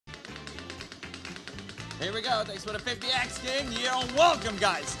Here we go. Thanks for the 50x, King. You're welcome,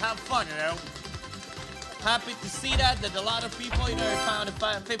 guys. Have fun, you know. Happy to see that a lot of people, you know, found a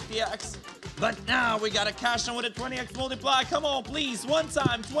 50x. But now we gotta cash on with a 20x multiply. Come on, please. One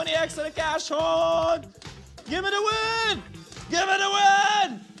time. 20x and a cash on. Give me the win. Give me the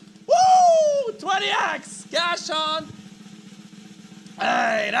win. Woo! 20x. Cash on.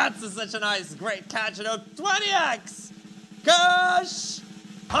 Hey, that's such a nice, great catch, you know. 20x. Cash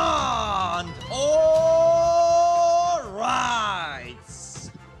on. All right.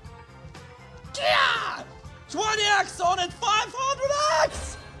 Yeah. 20x on it.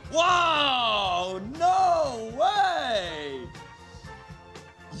 500x. Wow. No way.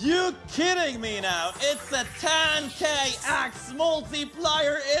 You kidding me now? It's a 10k X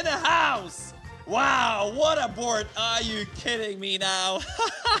multiplier in a house. Wow, what a board. Are you kidding me now?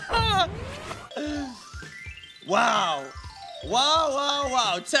 Wow.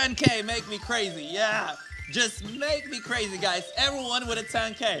 Wow. 10k make me crazy. Yeah. Just make me crazy, guys. Everyone with a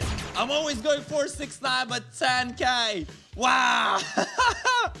 10k. I'm always going 469, but 10k. Wow.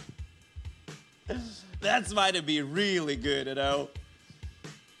 That's might be really good, you know.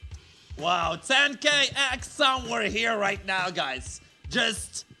 Wow, 10k X somewhere here right now, guys.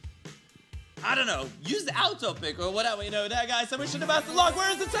 Just, I don't know, use the auto pick or whatever, you know. That, guys, I wish you the best of luck. Where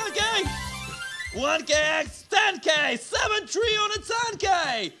is the 10k? 1k X, 10k, 7-3 on the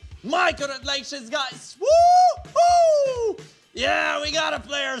 10k. My congratulations, guys. Woo! Woo! Yeah, we got a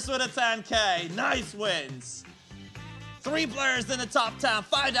players with a 10k. Nice wins. 3 players in the top 10,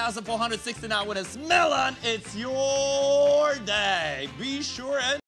 5,469 winners. Melon, it's your day. Be sure and